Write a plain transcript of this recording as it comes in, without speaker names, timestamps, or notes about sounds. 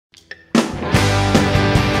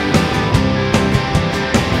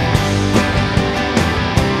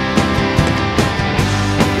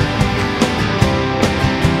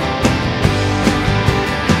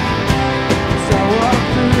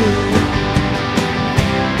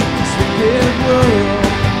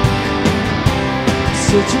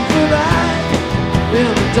searching for light in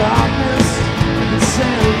the darkness of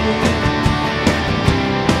insanity.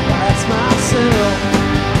 That's myself,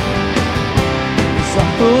 'cause I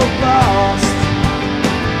feel lost.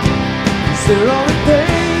 Is there only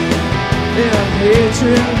pain and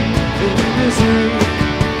hatred and misery?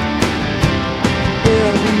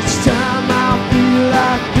 And each time I feel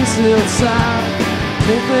like this inside,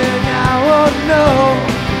 one thing I won't know.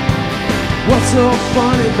 What's so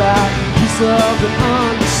funny about peace, love, and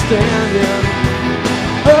understanding?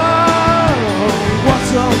 Oh, what's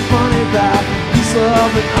so funny about peace,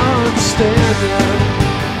 love, and understanding?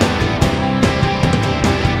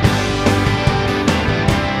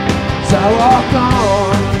 As I walk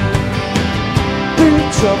on through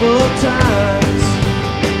troubled times,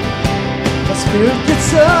 my spirit gets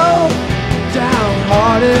so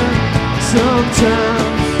downhearted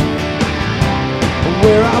sometimes.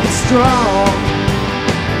 Where I was strong,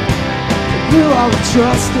 and who I was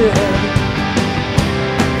trusted,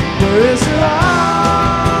 where is it all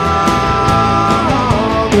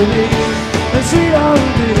relief and sweet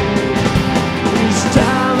relief? Each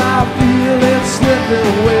time I feel it slipping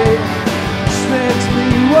away, it makes me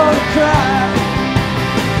wanna cry.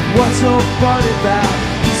 What's so funny about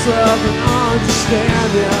peace, love, and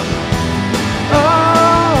understanding?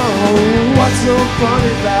 Oh, what's so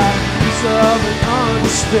funny about peace, love, and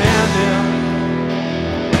understanding?